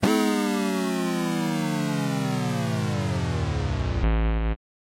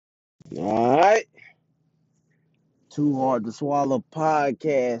All right. Too Hard to Swallow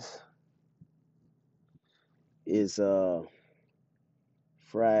podcast is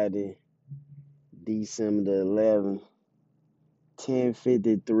Friday, December the 11th,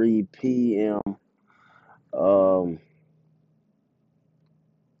 10:53 p.m. Um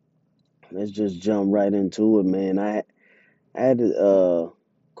let's just jump right into it, man. I had to of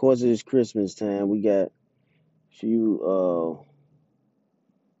course it's Christmas time. We got few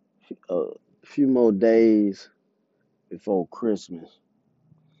few more days before Christmas,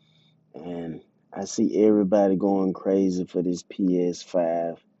 and I see everybody going crazy for this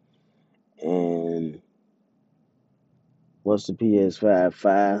PS5. And what's the PS5?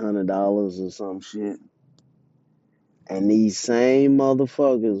 $500 or some shit. And these same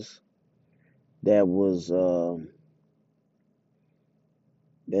motherfuckers that was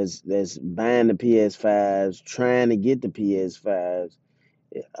that's buying the PS5s, trying to get the PS5s,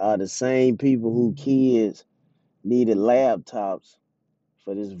 are the same people who kids needed laptops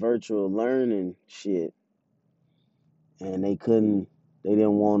for this virtual learning shit, and they didn't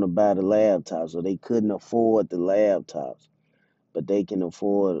want to buy the laptops, or they couldn't afford the laptops, but they can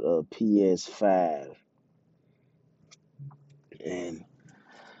afford a PS5. And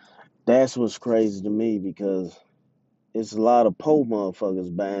that's what's crazy to me, because it's a lot of poor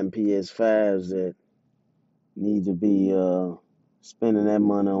motherfuckers buying PS5s that need to be spending that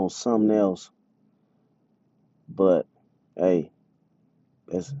money on something else. But hey,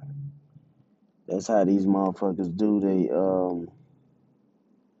 that's that's how these motherfuckers do. They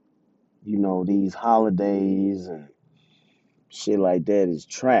these holidays and shit like that is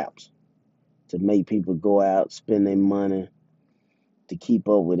traps to make people go out, spend their money to keep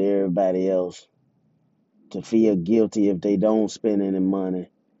up with everybody else, to feel guilty if they don't spend any money.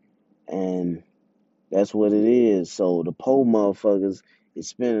 And that's what it is. So the poor motherfuckers is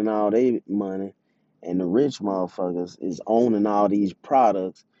spending all their money, and the rich motherfuckers is owning all these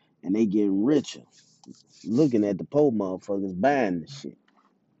products, and they getting richer. Looking at the poor motherfuckers buying the shit,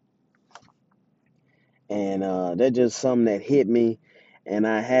 and that's just something that hit me, and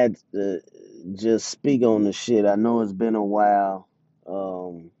I had to just speak on the shit. I know it's been a while.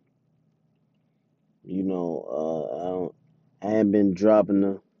 Um, I don't, I haven't been dropping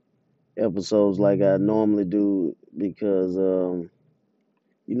the episodes like I normally do, because I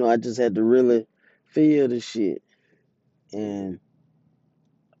just had to really feel the shit. And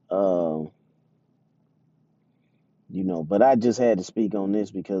um, but I just had to speak on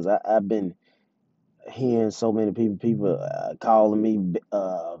this because I've been hearing so many people calling me,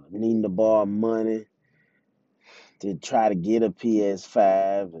 needing to borrow money to try to get a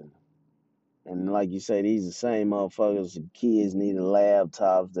PS5, and like you say, these are the same motherfuckers. The kids needed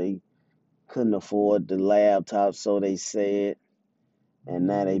laptops. They couldn't afford the laptops, so they said, and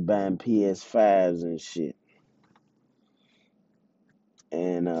now they buying PS5s and shit.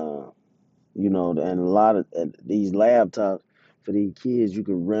 And and a lot of these laptops for these kids, you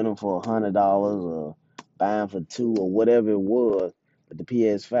could rent them for $100 or buy them for two or whatever it was. But the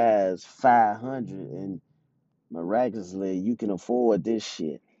PS5 is 500, and miraculously you can afford this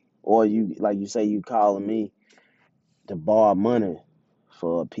shit. Or you, like you say, you calling me to borrow money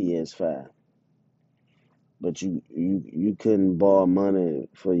for a PS5, but you couldn't borrow money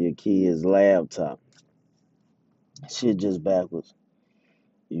for your kid's laptop. Shit just backwards,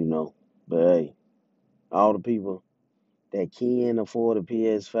 you know. But hey, all the people that can afford a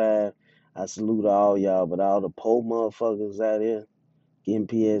PS5, I salute all y'all. But all the poor motherfuckers out here getting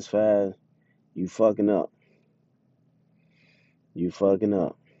PS5, you fucking up. You fucking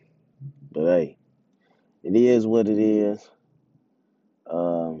up. But hey, it is what it is.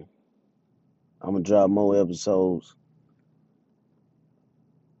 Um, I'm gonna drop more episodes.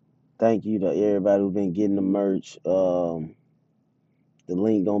 Thank you to everybody who's been getting the merch. The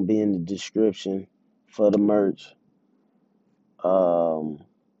link gonna be in the description for the merch. Um,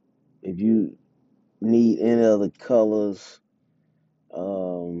 if you need any other colors,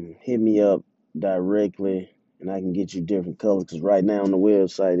 hit me up directly, and I can get you different colors. Cause right now on the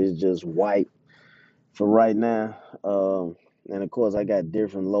website it's just white for right now. And of course I got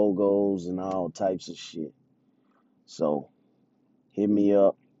different logos and all types of shit. So hit me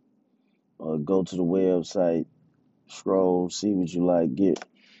up, or go to the website, scroll, see what you like, get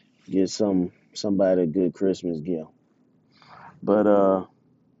somebody a good Christmas gift. But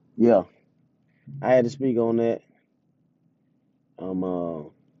yeah, I had to speak on that. I'm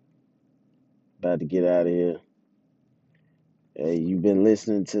about to get out of here. Hey, you've been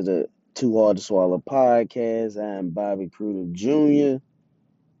listening to the Too Hard to Swallow podcast. I'm Bobby Crudup Jr.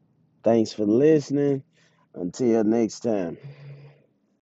 Thanks for listening. Until next time.